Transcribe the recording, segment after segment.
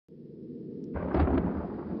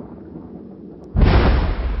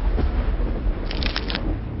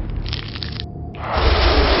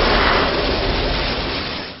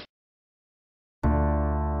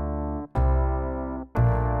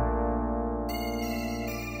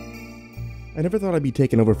I never thought I'd be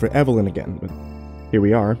taking over for Evelyn again, but here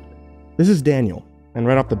we are. This is Daniel, and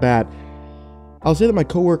right off the bat, I'll say that my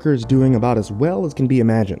coworker is doing about as well as can be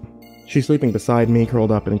imagined. She's sleeping beside me,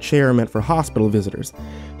 curled up in a chair meant for hospital visitors,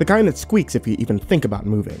 the kind that squeaks if you even think about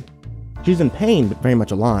moving. She's in pain, but very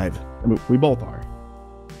much alive. We both are.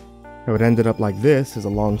 How it ended up like this is a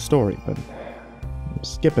long story, but I'm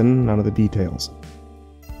skipping none of the details.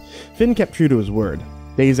 Finn kept true to his word.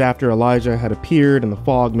 Days after Elijah had appeared and the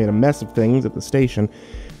fog made a mess of things at the station,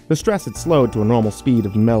 the stress had slowed to a normal speed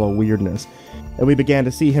of mellow weirdness, and we began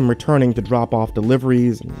to see him returning to drop off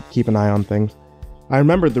deliveries and keep an eye on things. I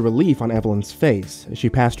remembered the relief on Evelyn's face as she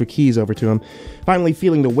passed her keys over to him, finally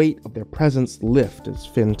feeling the weight of their presence lift as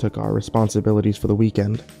Finn took our responsibilities for the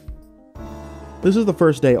weekend. This was the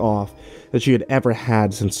first day off that she had ever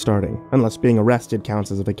had since starting, unless being arrested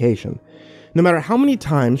counts as a vacation. No matter how many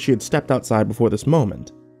times she had stepped outside before this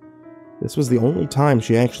moment, this was the only time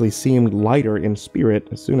she actually seemed lighter in spirit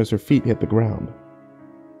as soon as her feet hit the ground.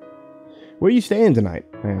 "Where are you staying tonight?"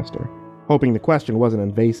 I asked her, hoping the question wasn't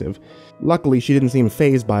invasive. Luckily, she didn't seem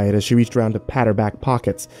fazed by it as she reached around to pat her back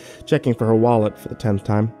pockets, checking for her wallet for the 10th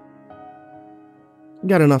time.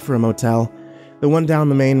 "Got enough for a motel. The one down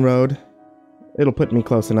the main road. It'll put me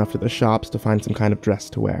close enough to the shops to find some kind of dress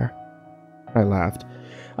to wear." I laughed.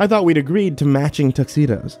 I thought we'd agreed to matching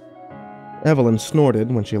tuxedos. Evelyn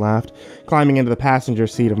snorted when she laughed, climbing into the passenger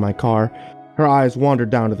seat of my car. Her eyes wandered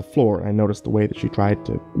down to the floor, and I noticed the way that she tried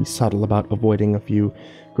to be subtle about avoiding a few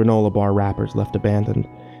granola bar wrappers left abandoned,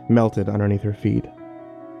 melted underneath her feet.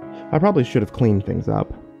 I probably should have cleaned things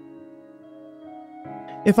up.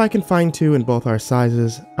 "If I can find two in both our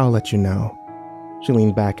sizes, I'll let you know." She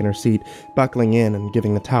leaned back in her seat, buckling in and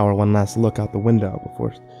giving the tower one last look out the window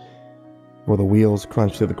before the wheels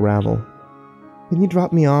crunched through the gravel. "Can you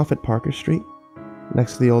drop me off at Parker Street,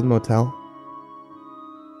 next to the old motel?"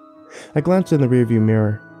 I glanced in the rearview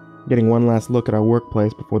mirror, getting one last look at our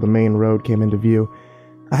workplace before the main road came into view.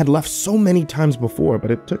 I had left so many times before,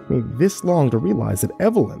 but it took me this long to realize that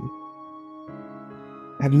Evelyn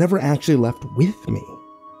had never actually left with me.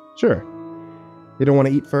 "Sure. You don't want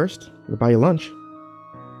to eat first? I'll buy you lunch,"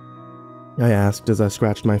 I asked as I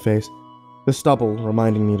scratched my face, the stubble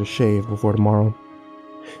reminding me to shave before tomorrow.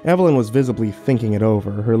 Evelyn was visibly thinking it over,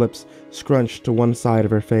 her lips scrunched to one side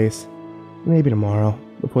of her face. "Maybe tomorrow,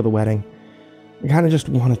 before the wedding. I kinda just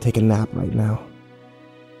want to take a nap right now."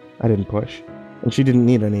 I didn't push, and she didn't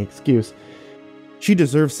need any excuse. She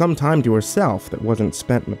deserved some time to herself that wasn't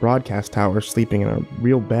spent in the broadcast tower sleeping in a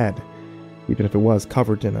real bed, even if it was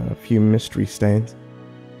covered in a few mystery stains.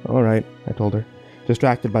 "All right," I told her,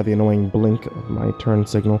 distracted by the annoying blink of my turn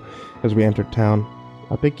signal as we entered town.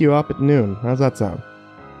 "I'll pick you up at noon. How's that sound?"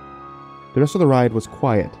 The rest of the ride was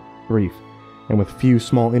quiet, brief, and with few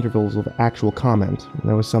small intervals of actual comment.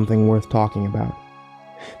 There was something worth talking about.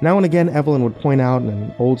 Now and again, Evelyn would point out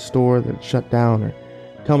an old store that had shut down, or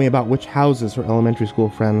tell me about which houses her elementary school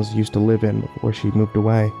friends used to live in before she moved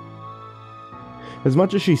away. As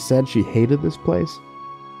much as she said she hated this place,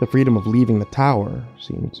 the freedom of leaving the tower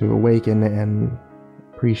seemed to awaken an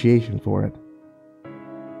appreciation for it.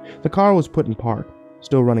 The car was put in park,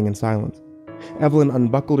 still running in silence. Evelyn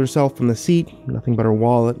unbuckled herself from the seat, nothing but her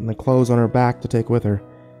wallet and the clothes on her back to take with her.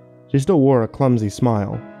 She still wore a clumsy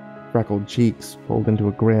smile, freckled cheeks pulled into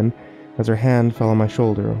a grin as her hand fell on my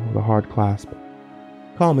shoulder with a hard clasp.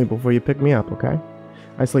 "Call me before you pick me up, okay?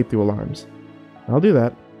 I sleep through alarms." "I'll do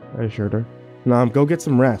that," I assured her. "Now go get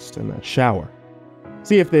some rest and a shower.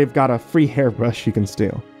 See if they've got a free hairbrush you can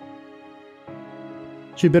steal."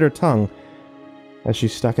 She bit her tongue as she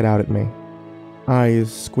stuck it out at me,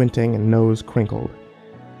 eyes squinting and nose crinkled.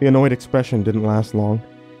 The annoyed expression didn't last long,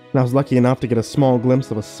 and I was lucky enough to get a small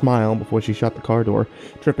glimpse of a smile before she shut the car door,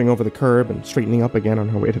 tripping over the curb and straightening up again on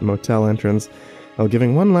her way to the motel entrance, while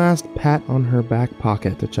giving one last pat on her back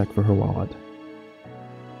pocket to check for her wallet.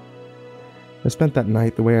 I spent that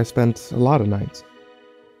night the way I spent a lot of nights.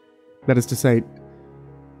 That is to say,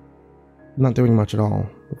 not doing much at all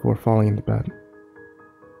before falling into bed.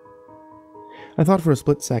 I thought for a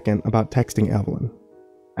split second about texting Evelyn,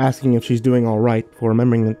 asking if she's doing all right before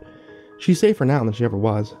remembering that she's safer now than she ever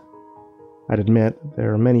was. I'd admit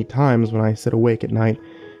there are many times when I sit awake at night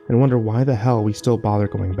and wonder why the hell we still bother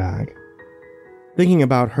going back. Thinking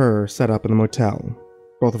about her set up in the motel,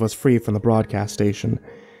 both of us free from the broadcast station,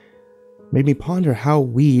 made me ponder how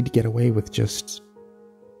we'd get away with just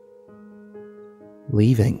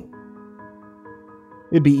leaving.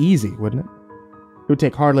 It'd be easy, wouldn't it? It would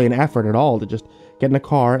take hardly an effort at all to just get in a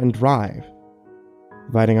car and drive,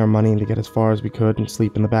 dividing our money to get as far as we could and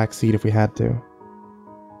sleep in the back seat if we had to.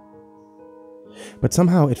 But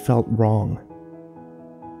somehow it felt wrong.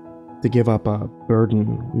 To give up a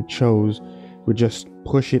burden we chose would just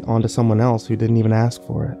push it onto someone else who didn't even ask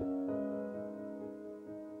for it.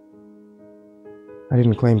 I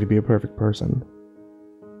didn't claim to be a perfect person,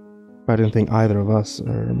 but I didn't think either of us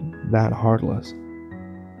are that heartless.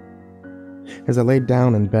 As I laid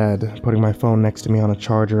down in bed, putting my phone next to me on a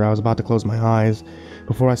charger, I was about to close my eyes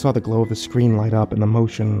before I saw the glow of the screen light up and the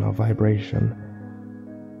motion of vibration.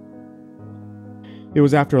 It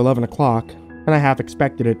was after 11 o'clock, and I half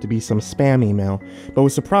expected it to be some spam email, but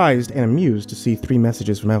was surprised and amused to see 3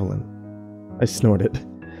 messages from Evelyn. I snorted,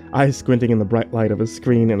 eyes squinting in the bright light of a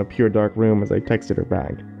screen in a pure dark room as I texted her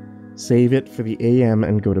back. "Save it for the AM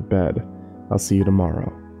and go to bed. I'll see you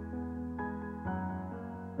tomorrow."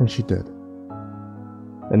 And she did.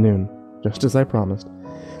 At noon, just as I promised,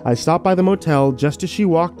 I stopped by the motel just as she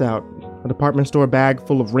walked out, a department store bag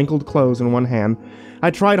full of wrinkled clothes in one hand.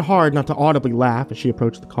 I tried hard not to audibly laugh as she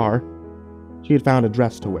approached the car. She had found a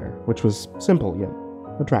dress to wear, which was simple yet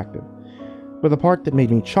attractive. But the part that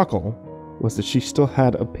made me chuckle was that she still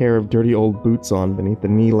had a pair of dirty old boots on beneath the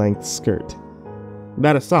knee-length skirt.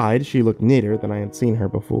 That aside, she looked neater than I had seen her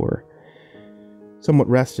before. Somewhat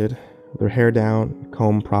rested, with her hair down,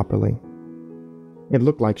 combed properly. It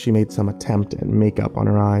looked like she made some attempt at makeup on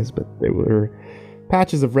her eyes, but there were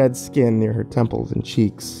patches of red skin near her temples and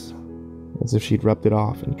cheeks, as if she'd rubbed it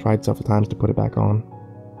off and tried several times to put it back on.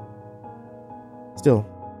 Still,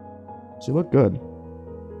 she looked good.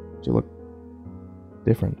 She looked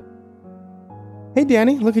different. "Hey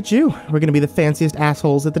Danny, look at you. We're gonna be the fanciest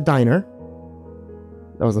assholes at the diner."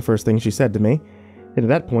 That was the first thing she said to me, and at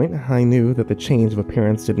that point, I knew that the change of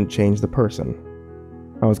appearance didn't change the person.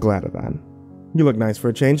 I was glad of that. "You look nice for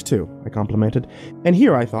a change too," I complimented, "and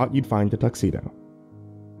here I thought you'd find a tuxedo."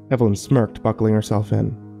 Evelyn smirked, buckling herself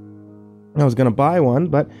in. "I was gonna buy one,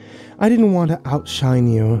 but I didn't want to outshine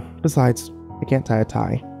you. Besides, I can't tie a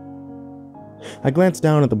tie." I glanced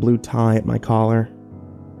down at the blue tie at my collar,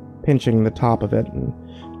 pinching the top of it and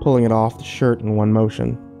pulling it off the shirt in one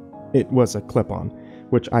motion. It was a clip-on,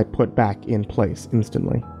 which I put back in place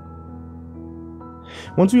instantly.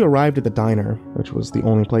 Once we arrived at the diner, which was the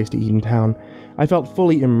only place to eat in town, I felt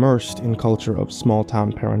fully immersed in culture of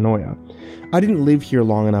small-town paranoia. I didn't live here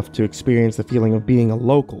long enough to experience the feeling of being a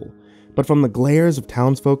local, but from the glares of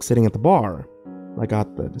townsfolk sitting at the bar, I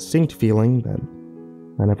got the distinct feeling that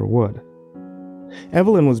I never would.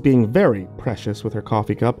 Evelyn was being very precious with her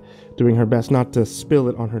coffee cup, doing her best not to spill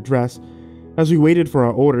it on her dress. As we waited for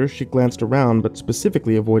our orders, she glanced around, but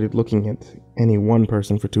specifically avoided looking at any one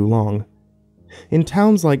person for too long. In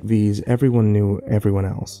towns like these, everyone knew everyone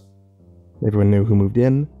else. Everyone knew who moved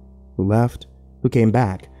in, who left, who came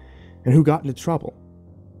back, and who got into trouble.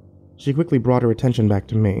 She quickly brought her attention back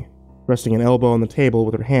to me, resting an elbow on the table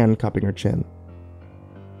with her hand cupping her chin.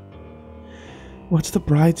 "What's the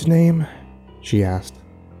bride's name?" she asked.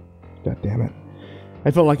 God damn it.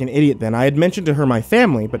 I felt like an idiot then. I had mentioned to her my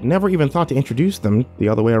family, but never even thought to introduce them the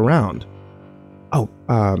other way around. "Oh,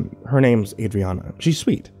 her name's Adriana. She's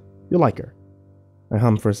sweet. You'll like her." I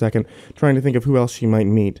hummed for a second, trying to think of who else she might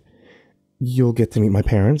meet. "You'll get to meet my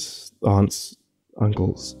parents, aunts,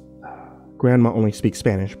 uncles. Grandma only speaks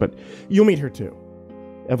Spanish, but you'll meet her too."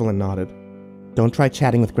 Evelyn nodded. "Don't try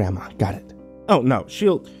chatting with Grandma. Got it." "Oh, no,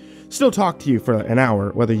 she'll still talk to you for an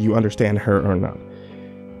hour, whether you understand her or not."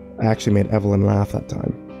 I actually made Evelyn laugh that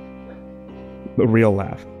time. A real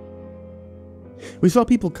laugh. We saw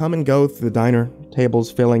people come and go through the diner,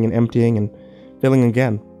 tables filling and emptying and filling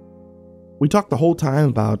again. We talked the whole time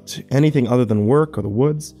about anything other than work or the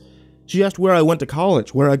woods. She asked where I went to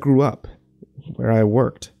college, where I grew up, where I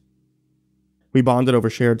worked. We bonded over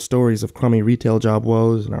shared stories of crummy retail job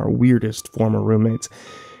woes and our weirdest former roommates,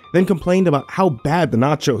 then complained about how bad the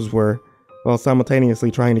nachos were, while simultaneously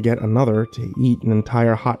trying to get another to eat an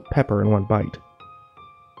entire hot pepper in one bite.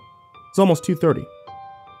 It's almost 2:30.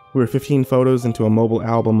 We were 15 photos into a mobile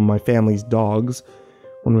album of my family's dogs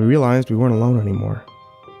when we realized we weren't alone anymore.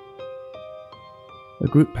 A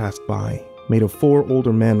group passed by, made of 4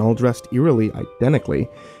 older men all dressed eerily identically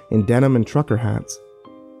in denim and trucker hats.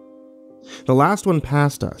 The last one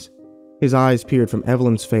passed us. His eyes peered from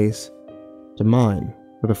Evelyn's face to mine,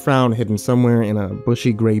 with a frown hidden somewhere in a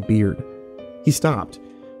bushy gray beard. He stopped,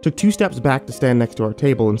 took 2 steps back to stand next to our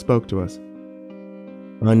table, and spoke to us.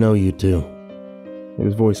 "I know you too."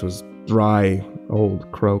 His voice was dry,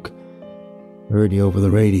 old croak. "Heard you over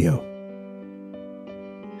the radio."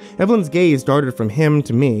 Evelyn's gaze darted from him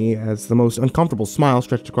to me as the most uncomfortable smile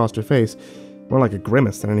stretched across her face, more like a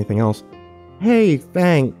grimace than anything else. "Hey,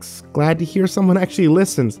 thanks. Glad to hear someone actually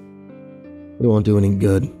listens." "It won't do any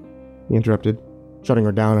good," he interrupted, shutting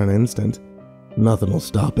her down in an instant. "Nothing will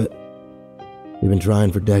stop it." We've been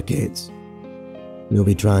trying for decades. We'll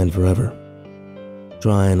be trying forever.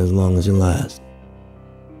 Trying as long as you last.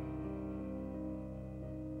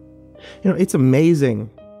 It's amazing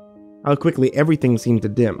how quickly everything seemed to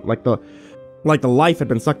dim, like the life had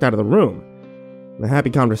been sucked out of the room. The happy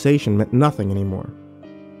conversation meant nothing anymore.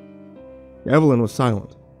 Evelyn was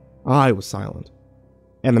silent. I was silent.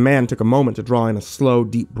 And the man took a moment to draw in a slow,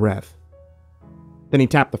 deep breath. Then he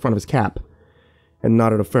tapped the front of his cap and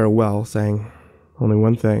nodded a farewell, saying, "Only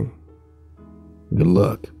one thing. Good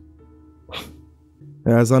luck."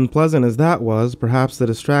 As unpleasant as that was, perhaps the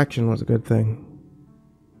distraction was a good thing.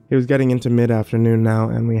 It was getting into mid-afternoon now,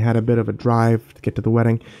 and we had a bit of a drive to get to the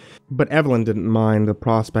wedding, but Evelyn didn't mind the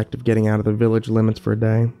prospect of getting out of the village limits for a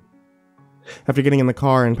day. After getting in the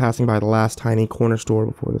car and passing by the last tiny corner store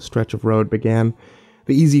before the stretch of road began,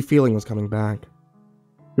 the easy feeling was coming back.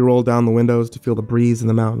 We rolled down the windows to feel the breeze in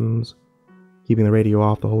the mountains, keeping the radio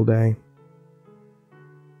off the whole day.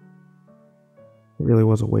 It really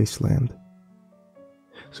was a wasteland.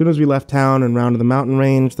 As soon as we left town and rounded the mountain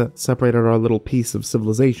range that separated our little piece of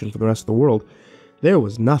civilization from the rest of the world, there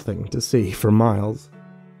was nothing to see for miles.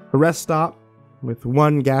 A rest stop with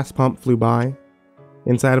one gas pump flew by.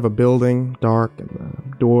 Inside of a building, dark, and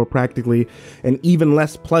the door practically an even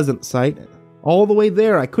less pleasant sight. All the way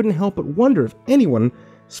there, I couldn't help but wonder if anyone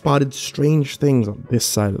spotted strange things on this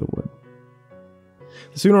side of the wood.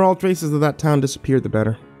 The sooner all traces of that town disappeared, the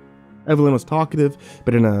better. Evelyn was talkative,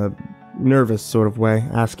 but in a nervous sort of way,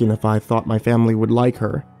 asking if I thought my family would like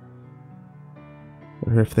her,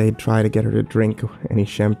 or if they'd try to get her to drink any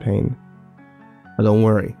champagne. "Don't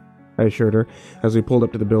worry," I assured her as we pulled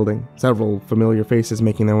up to the building, several familiar faces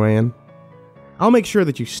making their way in. "I'll make sure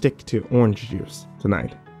that you stick to orange juice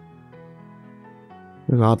tonight."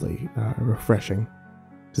 It was oddly refreshing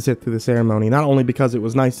to sit through the ceremony, not only because it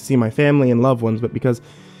was nice to see my family and loved ones, but because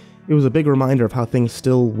it was a big reminder of how things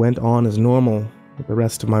still went on as normal with the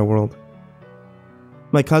rest of my world.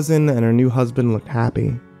 My cousin and her new husband looked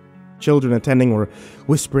happy. Children attending were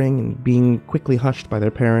whispering and being quickly hushed by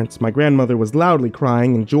their parents. My grandmother was loudly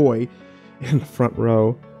crying in joy in the front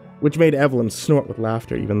row, which made Evelyn snort with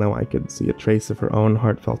laughter, even though I could see a trace of her own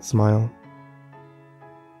heartfelt smile.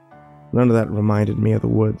 None of that reminded me of the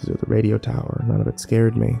woods or the radio tower. None of it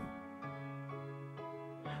scared me.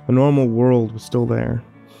 The normal world was still there.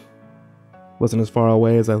 It wasn't as far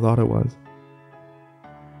away as I thought it was.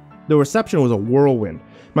 The reception was a whirlwind.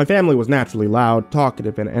 My family was naturally loud,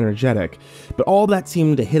 talkative, and energetic, but all that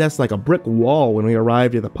seemed to hit us like a brick wall when we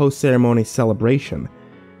arrived at the post-ceremony celebration.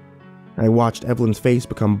 I watched Evelyn's face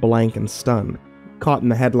become blank and stunned, caught in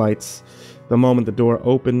the headlights the moment the door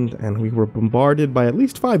opened, and we were bombarded by at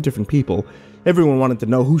least 5 different people. Everyone wanted to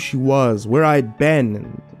know who she was, where I'd been,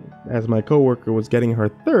 and as my coworker was getting her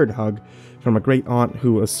 3rd hug from a great aunt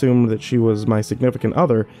who assumed that she was my significant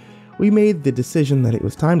other, we made the decision that it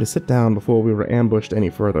was time to sit down before we were ambushed any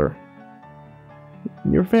further.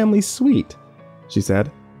 "Your family's sweet," she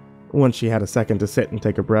said, once she had a second to sit and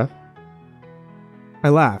take a breath. I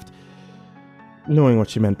laughed, knowing what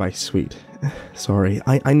she meant by sweet. "Sorry,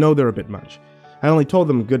 I know they're a bit much. I only told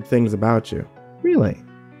them good things about you." "Really?"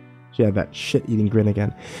 She had that shit-eating grin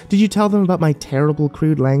again. "Did you tell them about my terrible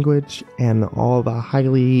crude language and all the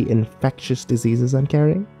highly infectious diseases I'm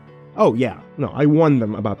carrying?" "Oh, yeah. No, I warned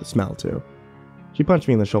them about the smell, too." She punched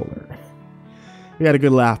me in the shoulder. We had a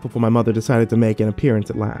good laugh before my mother decided to make an appearance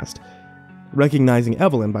at last, recognizing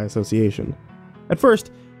Evelyn by association. At first,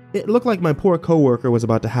 it looked like my poor coworker was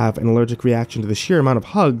about to have an allergic reaction to the sheer amount of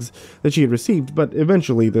hugs that she had received, but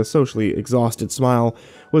eventually the socially exhausted smile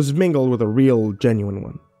was mingled with a real, genuine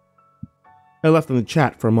one. I left them to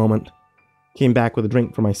chat for a moment, came back with a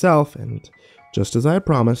drink for myself, and, just as I had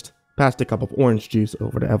promised, passed a cup of orange juice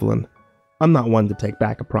over to Evelyn. I'm not one to take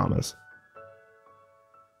back a promise.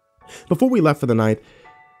 Before we left for the night,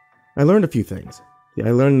 I learned a few things.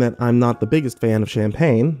 I learned that I'm not the biggest fan of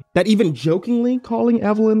champagne, that even jokingly calling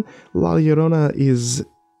Evelyn La Llorona is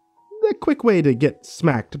a quick way to get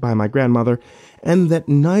smacked by my grandmother, and that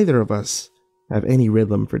neither of us have any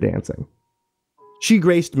rhythm for dancing. She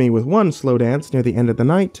graced me with one slow dance near the end of the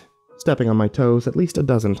night, stepping on my toes at least a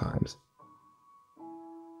dozen times.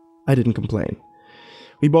 I didn't complain.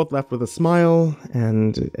 We both left with a smile,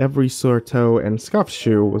 and every sore toe and scuffed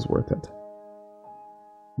shoe was worth it.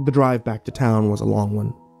 The drive back to town was a long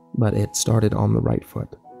one, but it started on the right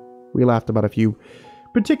foot. We laughed about a few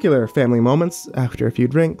particular family moments after a few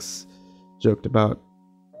drinks, joked about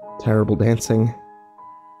terrible dancing.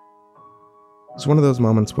 It was one of those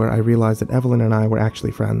moments where I realized that Evelyn and I were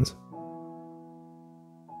actually friends.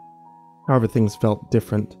 However, things felt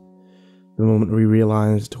different the moment we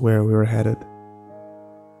realized where we were headed.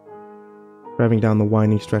 Driving down the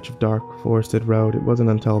winding stretch of dark, forested road, it wasn't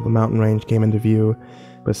until the mountain range came into view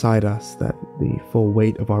beside us that the full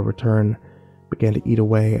weight of our return began to eat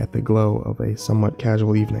away at the glow of a somewhat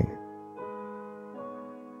casual evening.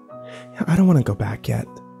 "I don't want to go back yet,"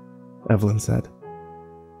 Evelyn said,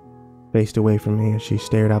 faced away from me as she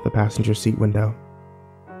stared out the passenger seat window.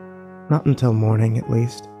 "Not until morning, at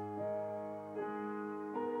least."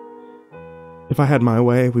 If I had my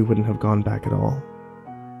way, we wouldn't have gone back at all.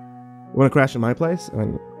 "You want to crash at my place? I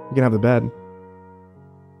mean, you can have the bed."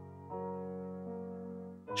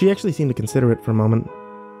 She actually seemed to consider it for a moment,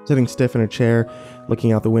 sitting stiff in her chair,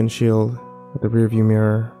 looking out the windshield, at the rearview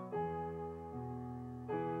mirror,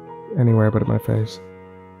 anywhere but at my face.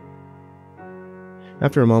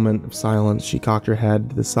 After a moment of silence, she cocked her head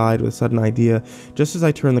to the side with a sudden idea just as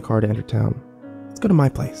I turned the car to enter town. "Let's go to my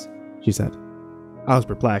place," she said. I was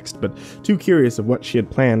perplexed, but too curious of what she had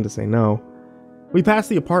planned to say no. We passed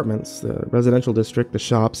the apartments, the residential district, the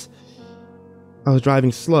shops. I was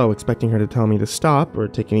driving slow, expecting her to tell me to stop or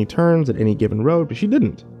take any turns at any given road, but she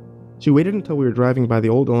didn't. She waited until we were driving by the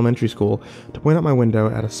old elementary school to point out my window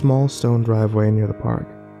at a small stone driveway near the park.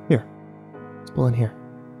 "Here, let's pull in here."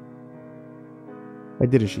 I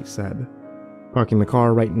did as she said, parking the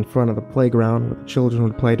car right in front of the playground where the children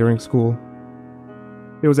would play during school.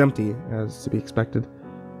 It was empty, as to be expected,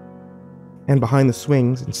 and behind the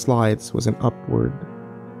swings and slides was an upward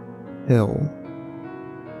hill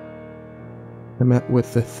that met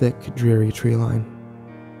with the thick, dreary tree line.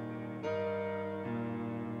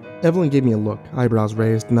 Evelyn gave me a look, eyebrows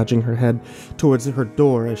raised, nudging her head towards her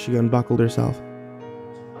door as she unbuckled herself.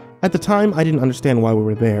 At the time, I didn't understand why we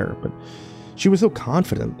were there, but she was so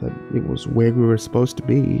confident that it was where we were supposed to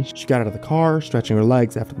be. She got out of the car, stretching her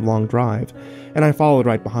legs after the long drive, and I followed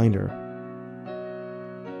right behind her.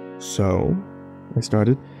 "So," I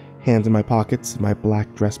started, hands in my pockets of my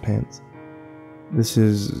black dress pants. "This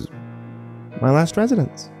is my last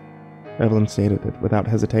residence," Evelyn stated it without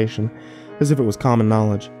hesitation, as if it was common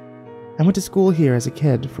knowledge. "I went to school here as a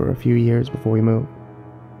kid for a few years before we moved.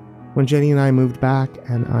 When Jenny and I moved back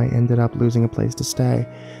and I ended up losing a place to stay,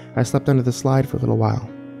 I slept under the slide for a little while.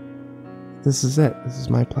 This is it. This is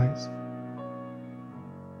my place."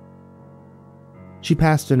 She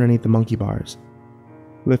passed underneath the monkey bars,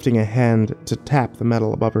 lifting a hand to tap the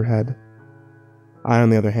metal above her head. I, on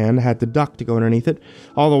the other hand, had to duck to go underneath it,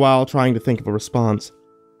 all the while trying to think of a response.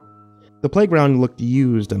 The playground looked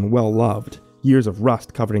used and well-loved, years of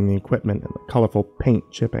rust covering the equipment and the colorful paint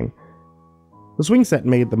chipping. The swing set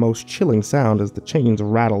made the most chilling sound as the chains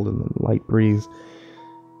rattled in the light breeze.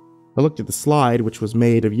 I looked at the slide, which was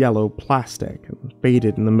made of yellow plastic and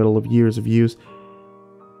faded in the middle of years of use.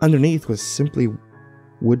 Underneath was simply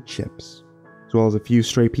wood chips, as well as a few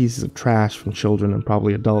stray pieces of trash from children and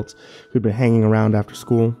probably adults who'd been hanging around after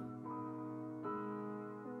school.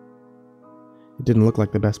 It didn't look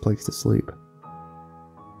like the best place to sleep.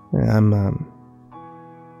 I'm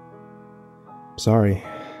sorry.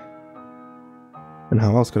 And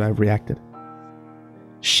how else could I have reacted?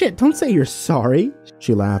 "Shit, don't say you're sorry,"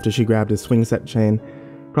 she laughed as she grabbed his swing set chain,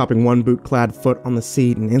 propping one boot-clad foot on the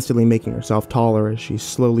seat and instantly making herself taller as she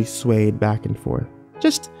slowly swayed back and forth.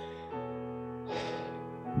 "Just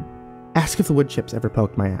ask if the wood chips ever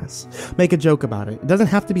poked my ass. Make a joke about it. It doesn't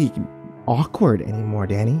have to be awkward anymore,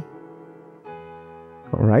 Danny."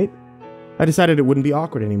 All right. I decided it wouldn't be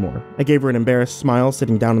awkward anymore. I gave her an embarrassed smile,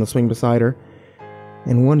 sitting down on the swing beside her,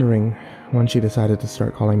 and wondering when she decided to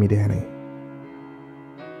start calling me Danny.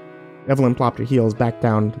 Evelyn plopped her heels back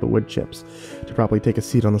down to the wood chips to properly take a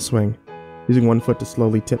seat on the swing, using one foot to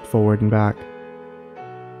slowly tip forward and back.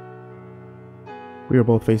 We were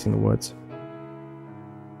both facing the woods,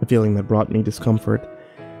 a feeling that brought me discomfort,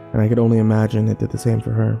 and I could only imagine it did the same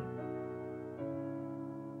for her.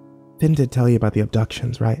 "Finn did tell you about the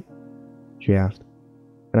abductions, right?" she asked,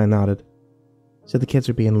 and I nodded. "Said the kids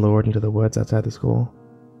were being lured into the woods outside the school."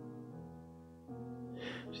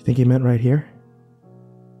 "Do you think he meant right here?"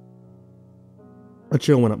 A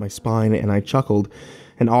chill went up my spine, and I chuckled,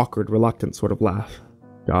 an awkward, reluctant sort of laugh.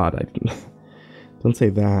 God, I didn't. Don't say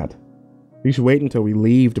that. You should wait until we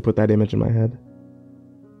leave to put that image in my head.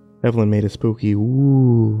 Evelyn made a spooky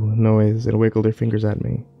 "woo" noise and wiggled her fingers at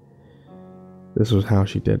me. This was how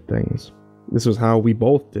she did things. This was how we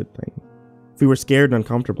both did things. If we were scared and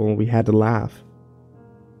uncomfortable, we had to laugh,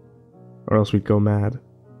 or else we'd go mad.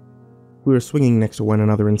 We were swinging next to one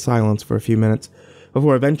another in silence for a few minutes,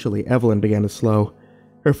 before eventually Evelyn began to slow,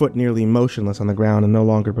 her foot nearly motionless on the ground and no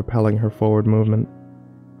longer propelling her forward movement.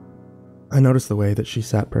 I noticed the way that she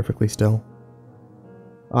sat perfectly still,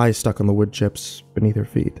 eyes stuck on the wood chips beneath her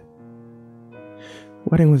feet.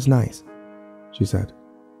 "Wedding was nice," she said.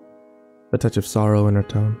 a touch of sorrow in her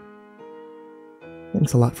tone.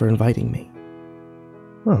 Thanks a lot for inviting me.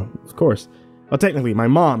 Oh, of course. Well, technically, my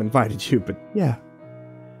mom invited you, but yeah.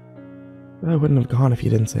 But I wouldn't have gone if you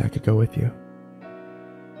didn't say I could go with you.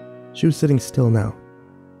 She was sitting still now,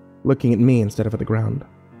 looking at me instead of at the ground.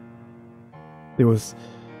 There was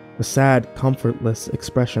a sad, comfortless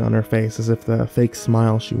expression on her face, as if the fake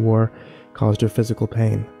smile she wore caused her physical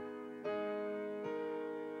pain.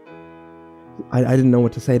 I didn't know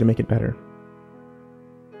what to say to make it better.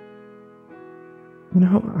 You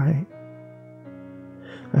know,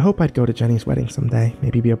 I hope I'd go to Jenny's wedding someday,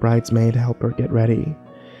 maybe be a bridesmaid, help her get ready,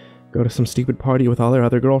 go to some stupid party with all her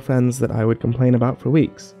other girlfriends that I would complain about for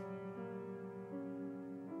weeks.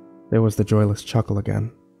 There was the joyless chuckle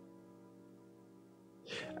again.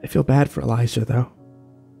 I feel bad for Elijah, though.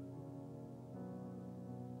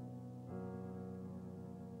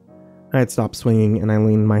 I had stopped swinging, and I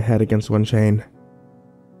leaned my head against one chain.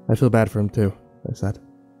 I feel bad for him, too, I said,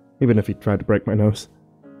 even if he tried to break my nose.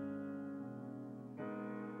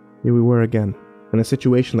 Here we were again, in a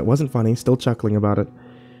situation that wasn't funny, still chuckling about it.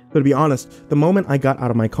 But to be honest, the moment I got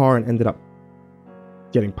out of my car and ended up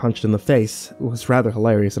getting punched in the face was rather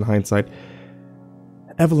hilarious in hindsight.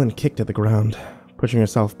 Evelyn kicked at the ground, pushing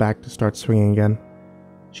herself back to start swinging again.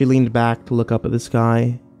 She leaned back to look up at the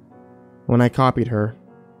sky. When I copied her,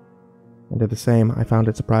 and did the same, I found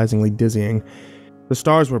it surprisingly dizzying. The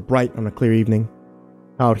stars were bright on a clear evening,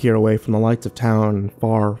 out here away from the lights of town and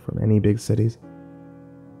far from any big cities.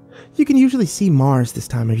 You can usually see Mars this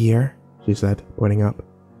time of year, she said, pointing up.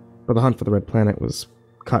 But the hunt for the red planet was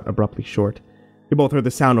cut abruptly short. We both heard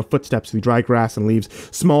the sound of footsteps through dry grass and leaves,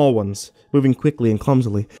 small ones, moving quickly and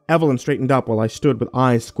clumsily. Evelyn straightened up while I stood with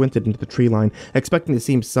eyes squinted into the tree line, expecting to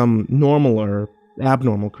see some normal or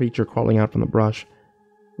abnormal creature crawling out from the brush.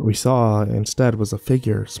 What we saw, instead, was a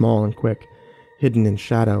figure, small and quick, hidden in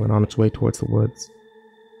shadow and on its way towards the woods.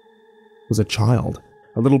 It was a child,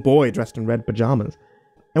 a little boy dressed in red pajamas,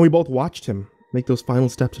 and we both watched him make those final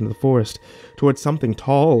steps into the forest, towards something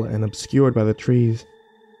tall and obscured by the trees.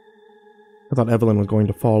 I thought Evelyn was going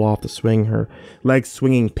to fall off the swing, her legs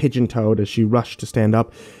swinging pigeon-toed as she rushed to stand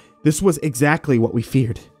up. This was exactly what we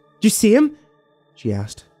feared. "Did you see him?" she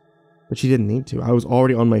asked. But she didn't need to. I was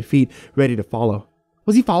already on my feet, ready to follow.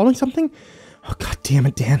 Was he following something? Oh, God damn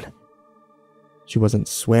it, Dan. She wasn't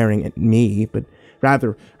swearing at me, but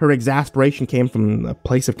rather her exasperation came from a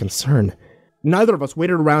place of concern. Neither of us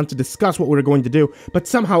waited around to discuss what we were going to do, but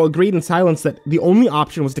somehow agreed in silence that the only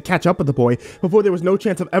option was to catch up with the boy before there was no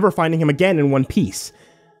chance of ever finding him again in one piece.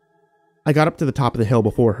 I got up to the top of the hill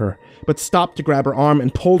before her, but stopped to grab her arm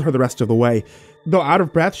and pulled her the rest of the way. Though out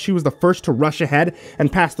of breath, she was the first to rush ahead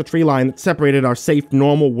and past the tree line that separated our safe,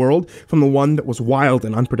 normal world from the one that was wild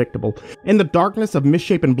and unpredictable. In the darkness of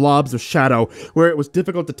misshapen blobs of shadow, where it was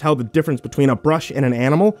difficult to tell the difference between a brush and an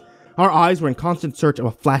animal, our eyes were in constant search of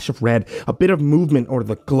a flash of red, a bit of movement, or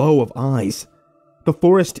the glow of eyes. The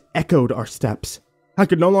forest echoed our steps. I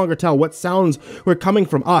could no longer tell what sounds were coming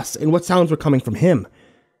from us and what sounds were coming from him.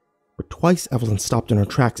 But twice Evelyn stopped in her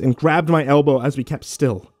tracks and grabbed my elbow as we kept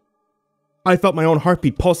still. I felt my own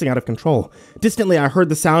heartbeat pulsing out of control. Distantly, I heard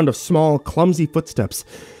the sound of small, clumsy footsteps,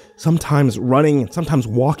 sometimes running and sometimes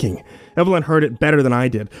walking. Evelyn heard it better than I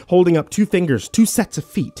did, holding up 2 fingers, 2 sets of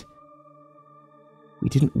feet. We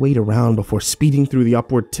didn't wait around before speeding through the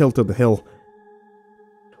upward tilt of the hill.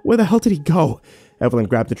 Where the hell did he go? Evelyn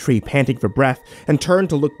grabbed the tree, panting for breath, and turned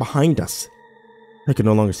to look behind us. I could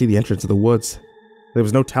no longer see the entrance of the woods. There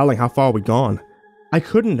was no telling how far we'd gone. I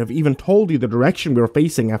couldn't have even told you the direction we were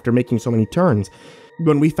facing after making so many turns.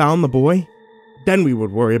 When we found the boy, then we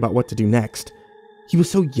would worry about what to do next. He was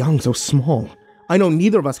so young, so small. I know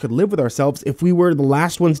neither of us could live with ourselves if we were the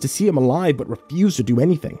last ones to see him alive but refused to do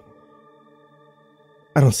anything.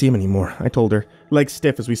 I don't see him anymore, I told her, legs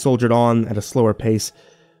stiff as we soldiered on at a slower pace.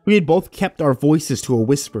 We had both kept our voices to a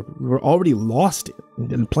whisper. We were already lost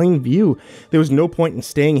in plain view. There was no point in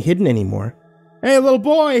staying hidden anymore. Hey, little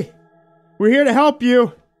boy! We're here to help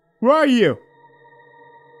you! Where are you?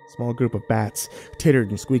 A small group of bats tittered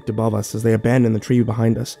and squeaked above us as they abandoned the tree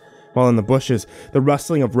behind us, while in the bushes, the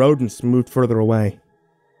rustling of rodents moved further away.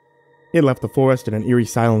 It left the forest in an eerie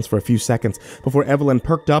silence for a few seconds before Evelyn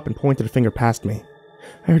perked up and pointed a finger past me.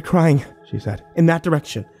 I heard crying, she said, in that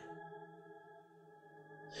direction.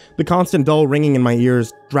 The constant dull ringing in my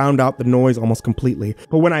ears drowned out the noise almost completely,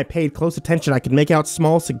 but when I paid close attention I could make out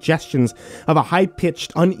small suggestions of a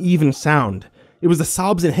high-pitched, uneven sound. It was the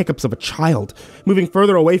sobs and hiccups of a child, moving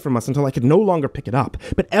further away from us until I could no longer pick it up,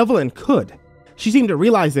 but Evelyn could. She seemed to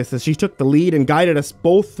realize this as she took the lead and guided us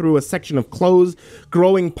both through a section of close,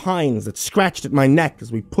 growing pines that scratched at my neck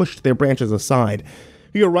as we pushed their branches aside.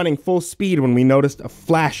 We were running full speed when we noticed a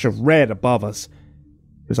flash of red above us.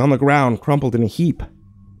 He was on the ground, crumpled in a heap.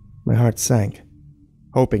 My heart sank,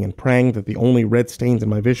 hoping and praying that the only red stains in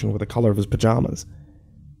my vision were the color of his pajamas.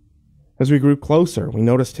 As we grew closer, we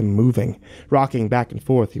noticed him moving, rocking back and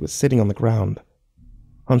forth. He was sitting on the ground,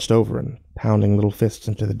 hunched over and pounding little fists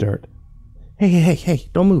into the dirt. Hey,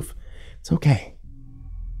 don't move. It's okay.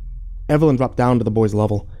 Evelyn dropped down to the boy's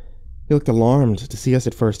level. He looked alarmed to see us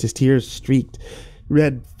at first, his tears streaked,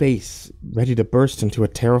 red face ready to burst into a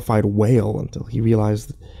terrified wail until he realized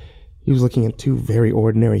that he was looking at two very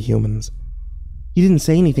ordinary humans. He didn't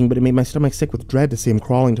say anything, but it made my stomach sick with dread to see him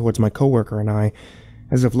crawling towards my coworker and I,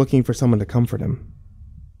 as if looking for someone to comfort him.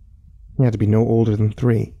 He had to be no older than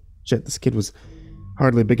 3. Shit, this kid was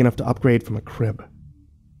hardly big enough to upgrade from a crib.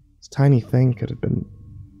 This tiny thing could have been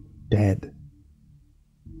dead.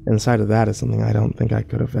 And the sight of that is something I don't think I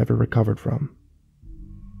could have ever recovered from.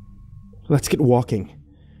 Let's get walking.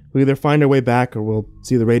 We'll either find our way back or we'll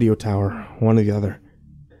see the radio tower, one or the other.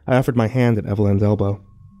 I offered my hand at Evelyn's elbow,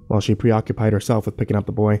 while she preoccupied herself with picking up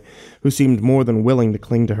the boy, who seemed more than willing to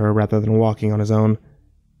cling to her rather than walking on his own.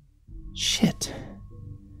 Shit.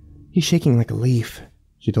 He's shaking like a leaf,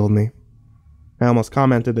 she told me. I almost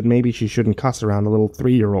commented that maybe she shouldn't cuss around a little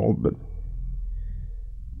 3-year-old, but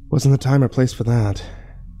wasn't the time or place for that.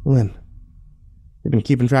 Lynn, you been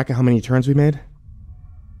keeping track of how many turns we made?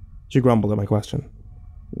 She grumbled at my question.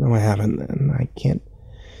 No, I haven't, and I can't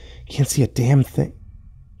see a damn thing.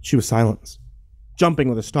 She was silenced, jumping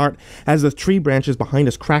with a start as the tree branches behind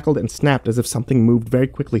us crackled and snapped as if something moved very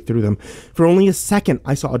quickly through them. For only a second,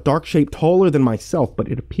 I saw a dark shape taller than myself, but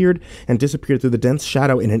it appeared and disappeared through the dense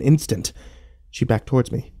shadow in an instant. She backed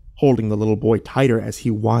towards me, holding the little boy tighter as he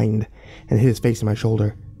whined and hid his face in my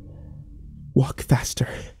shoulder. Walk faster.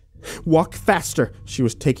 Walk faster! She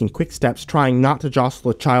was taking quick steps, trying not to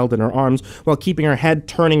jostle the child in her arms, while keeping her head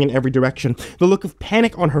turning in every direction. The look of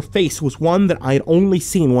panic on her face was one that I had only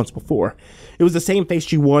seen once before. It was the same face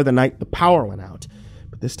she wore the night the power went out.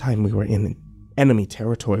 But this time we were in enemy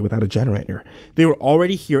territory without a generator. They were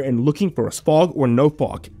already here and looking for us, fog or no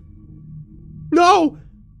fog. No!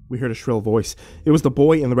 We heard a shrill voice. It was the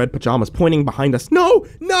boy in the red pajamas, pointing behind us. No!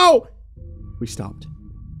 No! We stopped.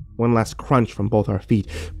 One last crunch from both our feet,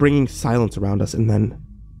 bringing silence around us, and then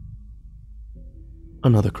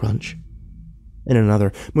another crunch, and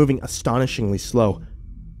another, moving astonishingly slow.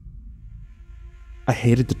 I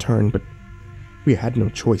hated to turn, but we had no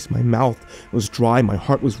choice. My mouth was dry, my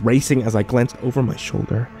heart was racing as I glanced over my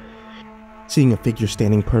shoulder, seeing a figure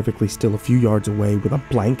standing perfectly still a few yards away with a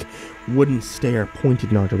blank, wooden stare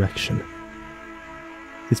pointed in our direction.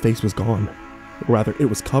 His face was gone, or rather, it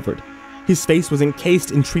was covered. His face was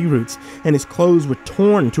encased in tree roots, and his clothes were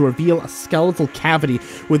torn to reveal a skeletal cavity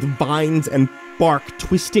with vines and bark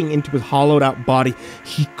twisting into his hollowed-out body.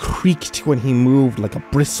 He creaked when he moved like a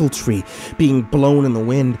bristle tree, being blown in the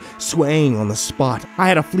wind, swaying on the spot. I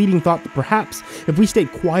had a fleeting thought that perhaps, if we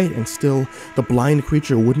stayed quiet and still, the blind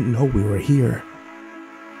creature wouldn't know we were here.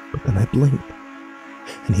 But then I blinked,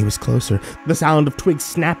 and he was closer. The sound of twigs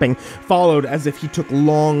snapping followed as if he took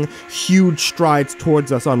long, huge strides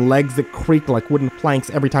towards us on legs that creaked like wooden planks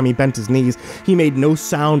every time he bent his knees. He made no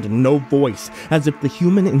sound and no voice, as if the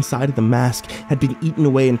human inside of the mask had been eaten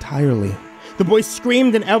away entirely. The boy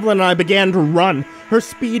screamed and Evelyn and I began to run. Her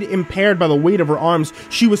speed impaired by the weight of her arms,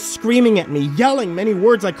 she was screaming at me, yelling many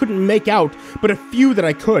words I couldn't make out, but a few that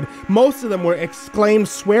I could. Most of them were exclaimed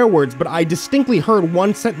swear words, but I distinctly heard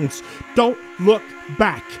one sentence: "Don't look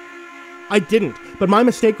back." I didn't, but my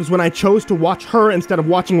mistake was when I chose to watch her instead of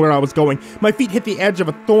watching where I was going. My feet hit the edge of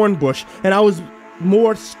a thorn bush, and I was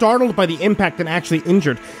more startled by the impact than actually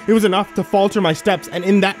injured. It was enough to falter my steps, and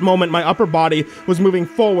in that moment my upper body was moving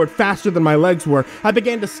forward faster than my legs were. I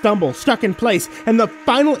began to stumble, stuck in place, and the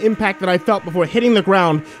final impact that I felt before hitting the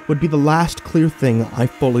ground would be the last clear thing I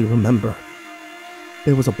fully remember.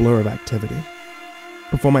 There was a blur of activity.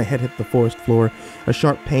 Before my head hit the forest floor, a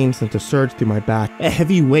sharp pain sent a surge through my back. A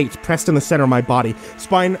heavy weight pressed in the center of my body,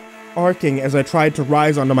 spine arcing as I tried to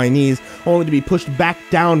rise onto my knees, only to be pushed back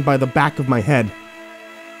down by the back of my head.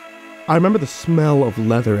 I remember the smell of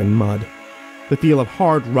leather and mud, the feel of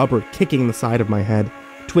hard rubber kicking the side of my head,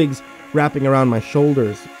 twigs wrapping around my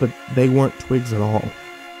shoulders, but they weren't twigs at all.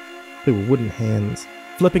 They were wooden hands,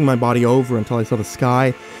 flipping my body over until I saw the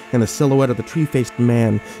sky and the silhouette of the tree-faced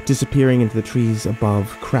man disappearing into the trees above,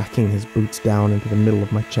 cracking his boots down into the middle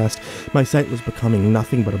of my chest. My sight was becoming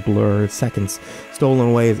nothing but a blur, seconds stolen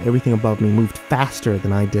away as everything above me moved faster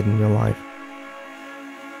than I did in real life.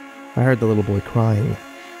 I heard the little boy crying.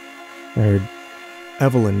 I heard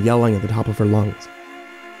Evelyn yelling at the top of her lungs.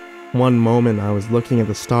 One moment I was looking at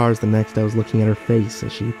the stars, the next I was looking at her face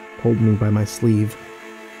as she pulled me by my sleeve,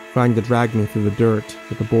 trying to drag me through the dirt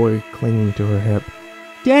with the boy clinging to her hip.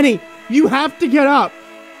 "Danny, you have to get up!"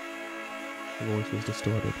 Her voice was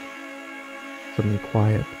distorted. Suddenly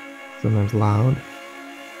quiet, sometimes loud,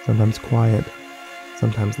 sometimes quiet,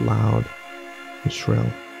 sometimes loud and shrill.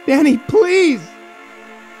 "Danny, please!"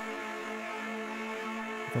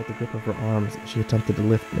 I felt the grip of her arms as she attempted to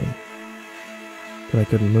lift me, but I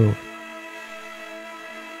couldn't move.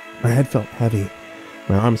 My head felt heavy,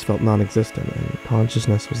 my arms felt non-existent, and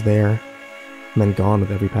consciousness was there, and then gone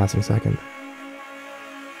with every passing second.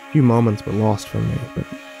 A few moments were lost from me, but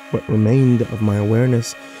what remained of my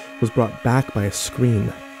awareness was brought back by a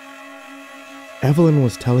scream. Evelyn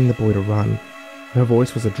was telling the boy to run. Her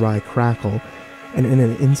voice was a dry crackle, and in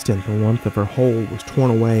an instant the warmth of her hold was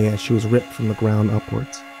torn away as she was ripped from the ground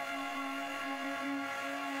upwards.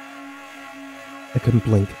 I couldn't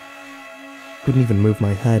blink. Couldn't even move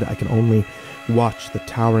my head. I could only watch the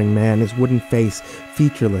towering man, his wooden face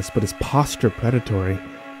featureless but his posture predatory,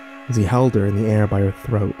 as he held her in the air by her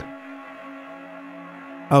throat.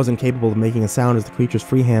 I was incapable of making a sound as the creature's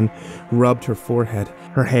free hand rubbed her forehead,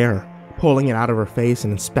 her hair, pulling it out of her face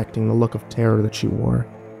and inspecting the look of terror that she wore.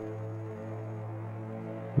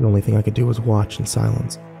 The only thing I could do was watch in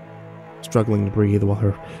silence, struggling to breathe while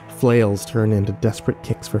her flails turned into desperate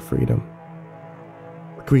kicks for freedom.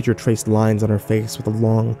 The creature traced lines on her face with a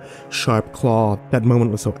long, sharp claw. That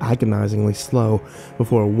moment was so agonizingly slow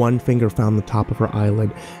before one finger found the top of her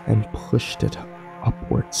eyelid and pushed it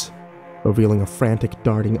upwards, revealing a frantic,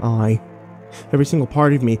 darting eye. Every single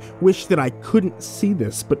part of me wished that I couldn't see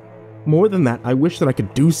this, but more than that, I wished that I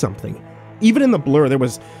could do something. Even in the blur, there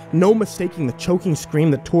was no mistaking the choking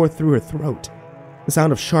scream that tore through her throat. The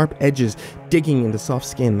sound of sharp edges digging into soft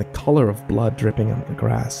skin, the color of blood dripping on the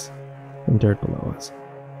grass and dirt below us.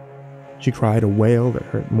 She cried a wail that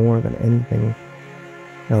hurt more than anything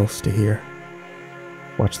else to hear.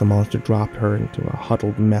 Watch the monster drop her into a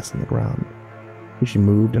huddled mess on the ground. She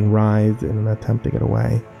moved and writhed in an attempt to get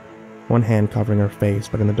away, one hand covering her face,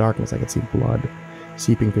 but in the darkness I could see blood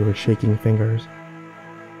seeping through her shaking fingers.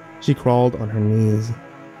 She crawled on her knees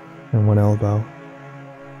and one elbow,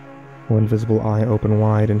 one invisible eye open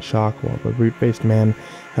wide in shock while the brute-faced man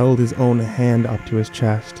held his own hand up to his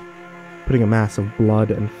chest, putting a mass of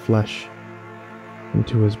blood and flesh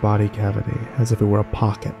into his body cavity as if it were a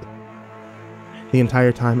pocket. The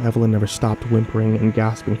entire time, Evelyn never stopped whimpering and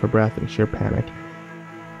gasping for breath in sheer panic.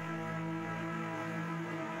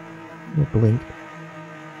 I blinked.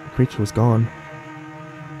 The creature was gone.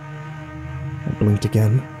 I blinked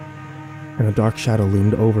again, and a dark shadow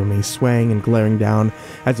loomed over me, swaying and glaring down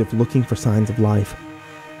as if looking for signs of life.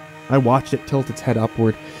 I watched it tilt its head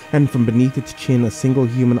upward, and from beneath its chin a single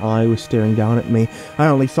human eye was staring down at me. I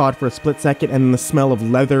only saw it for a split second, and then the smell of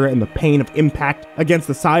leather and the pain of impact against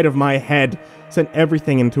the side of my head sent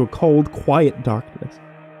everything into a cold, quiet darkness.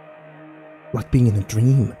 Like being in a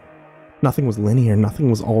dream. Nothing was linear, nothing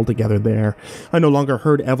was altogether there. I no longer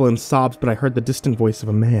heard Evelyn's sobs, but I heard the distant voice of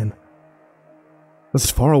a man. Was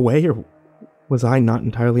it far away, or was I not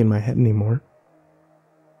entirely in my head anymore?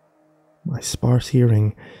 My sparse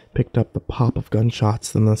hearing picked up the pop of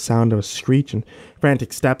gunshots, then the sound of a screech and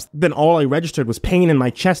frantic steps. Then all I registered was pain in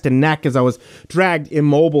my chest and neck as I was dragged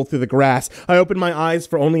immobile through the grass. I opened my eyes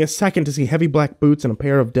for only a second to see heavy black boots and a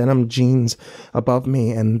pair of denim jeans above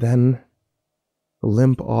me, and then the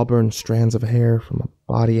limp auburn strands of hair from a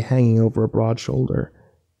body hanging over a broad shoulder.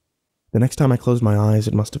 The next time I closed my eyes,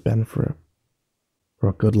 it must have been for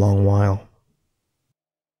a good long while.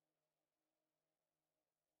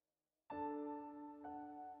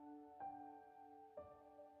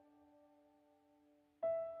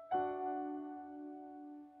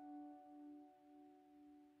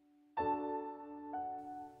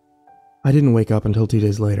 I didn't wake up until 2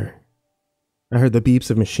 days later. I heard the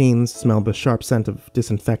beeps of machines, smelled the sharp scent of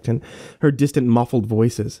disinfectant, heard distant muffled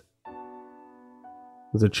voices.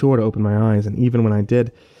 It was a chore to open my eyes, and even when I did,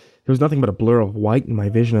 there was nothing but a blur of white in my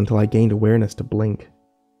vision until I gained awareness to blink.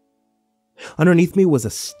 Underneath me was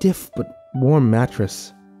a stiff but warm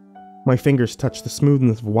mattress. My fingers touched the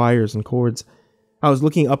smoothness of wires and cords. I was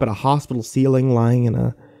looking up at a hospital ceiling, lying in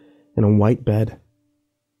a white bed.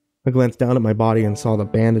 I glanced down at my body and saw the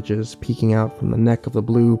bandages peeking out from the neck of the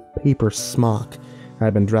blue paper smock I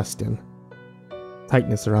had been dressed in.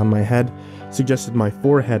 Tightness around my head suggested my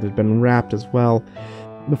forehead had been wrapped as well.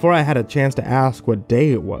 Before I had a chance to ask what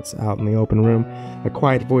day it was out in the open room, a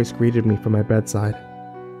quiet voice greeted me from my bedside.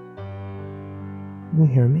 "Can you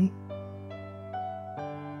hear me?"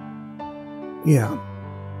 "Yeah."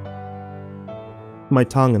 My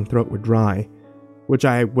tongue and throat were dry, which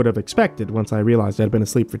I would have expected once I realized I'd been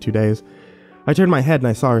asleep for 2 days. I turned my head and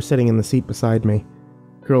I saw her sitting in the seat beside me,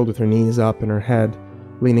 curled with her knees up and her head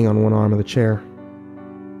leaning on one arm of the chair.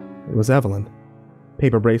 It was Evelyn,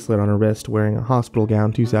 paper bracelet on her wrist, wearing a hospital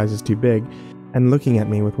gown 2 sizes too big, and looking at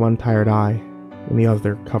me with one tired eye and the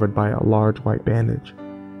other covered by a large white bandage.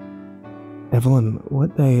 "Evelyn,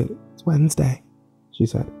 what day? It's Wednesday," she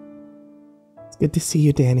said. "It's good to see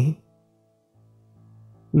you, Danny."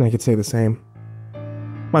 And I could say the same.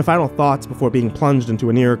 My final thoughts before being plunged into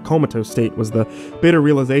a near comatose state was the bitter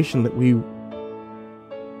realization that we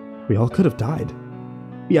all could have died.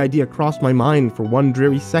 The idea crossed my mind for one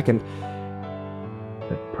dreary second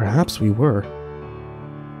that perhaps we were.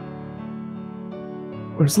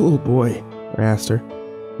 "Where's the little boy?" I asked her,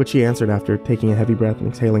 which she answered after taking a heavy breath and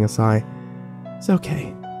exhaling a sigh. "It's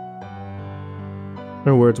okay."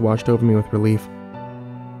 Her words washed over me with relief.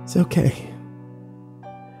 "It's okay.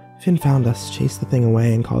 Finn found us, chased the thing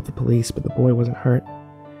away, and called the police, but the boy wasn't hurt.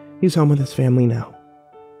 He's home with his family now."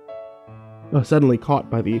 I was suddenly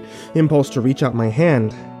caught by the impulse to reach out my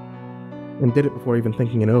hand, and did it before even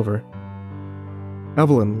thinking it over.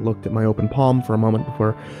 Evelyn looked at my open palm for a moment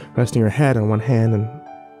before resting her head on one hand and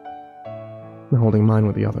holding mine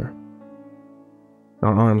with the other,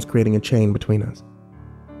 our arms creating a chain between us.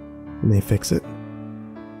 "Can they fix it?"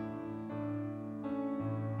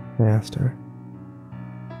 I asked her.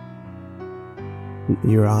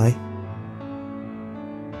 "Your eye?"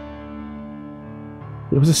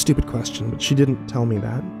 It was a stupid question, but she didn't tell me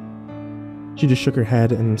that. She just shook her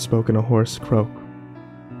head and spoke in a hoarse croak,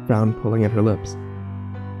 frown pulling at her lips.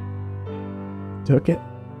 "Took it?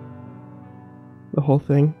 The whole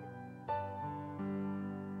thing?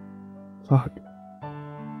 Fuck."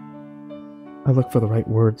 I looked for the right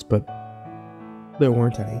words, but there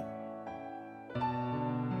weren't any.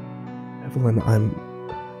 "Evelyn,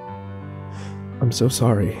 I'm so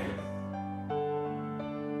sorry.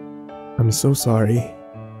 I'm so sorry."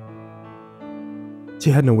 She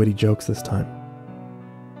had no witty jokes this time.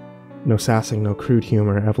 No sassing, no crude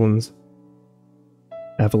humor.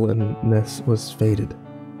 Evelynness was faded.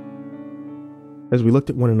 As we looked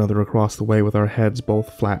at one another across the way with our heads both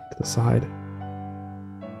flat to the side,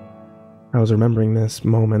 I was remembering this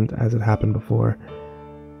moment as it happened before.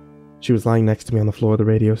 She was lying next to me on the floor of the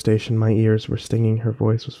radio station. My ears were stinging. Her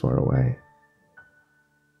voice was far away.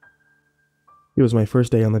 It was my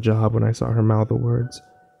first day on the job when I saw her mouth the words,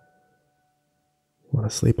 "Want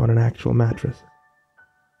to sleep on an actual mattress?"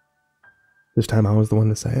 This time I was the one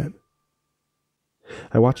to say it.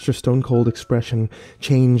 I watched her stone-cold expression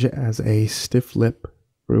change as a stiff lip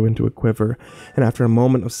grew into a quiver, and after a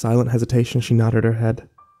moment of silent hesitation, she nodded her head.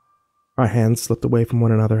 Our hands slipped away from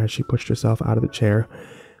one another as she pushed herself out of the chair,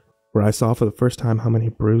 where I saw for the first time how many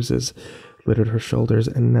bruises littered her shoulders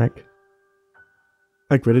and neck.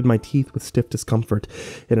 I gritted my teeth with stiff discomfort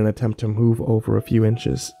in an attempt to move over a few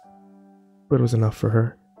inches, but it was enough for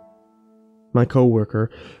her. My co-worker,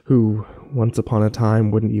 who, once upon a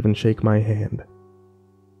time, wouldn't even shake my hand,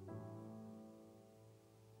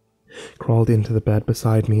 crawled into the bed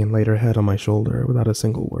beside me and laid her head on my shoulder without a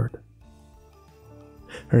single word.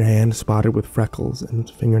 Her hand, spotted with freckles and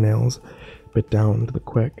fingernails bit down to the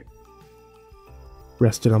quick,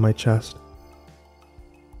 rested on my chest,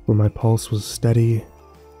 where my pulse was steady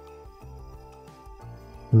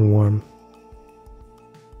and warm.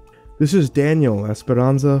 This is Daniel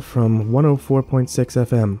Esperanza from 104.6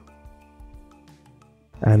 FM,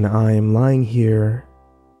 and I'm lying here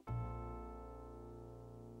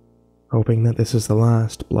hoping that this is the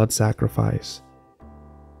last blood sacrifice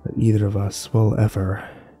that either of us will ever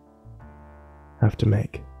have to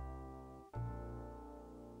make.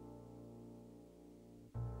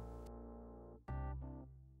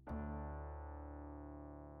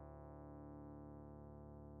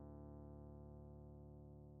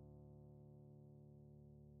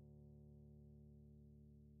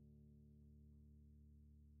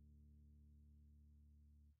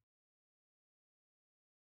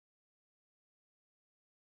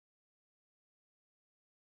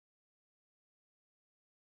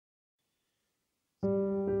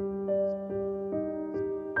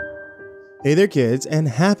 Hey there kids, and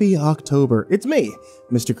happy October. It's me,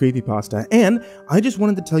 MrCreepyPasta, and I just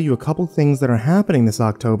wanted to tell you a couple things that are happening this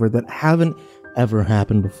October that haven't ever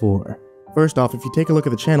happened before. First off, if you take a look at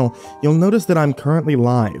the channel, you'll notice that I'm currently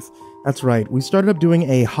live. That's right, we started up doing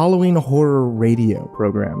a Halloween horror radio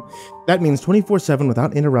program. That means 24/7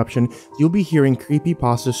 without interruption, you'll be hearing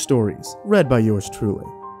CreepyPasta stories, read by yours truly.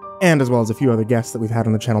 And as well as a few other guests that we've had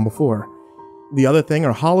on the channel before. The other thing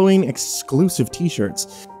are Halloween exclusive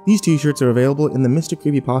t-shirts. These t-shirts are available in the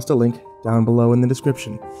MrCreepyPasta link down below in the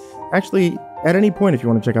description. Actually, at any point if you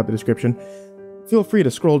want to check out the description, feel free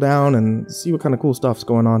to scroll down and see what kind of cool stuff's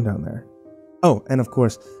going on down there. Oh, and of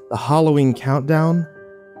course, the Halloween countdown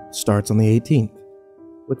starts on the 18th.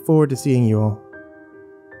 Look forward to seeing you all.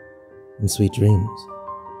 And sweet dreams.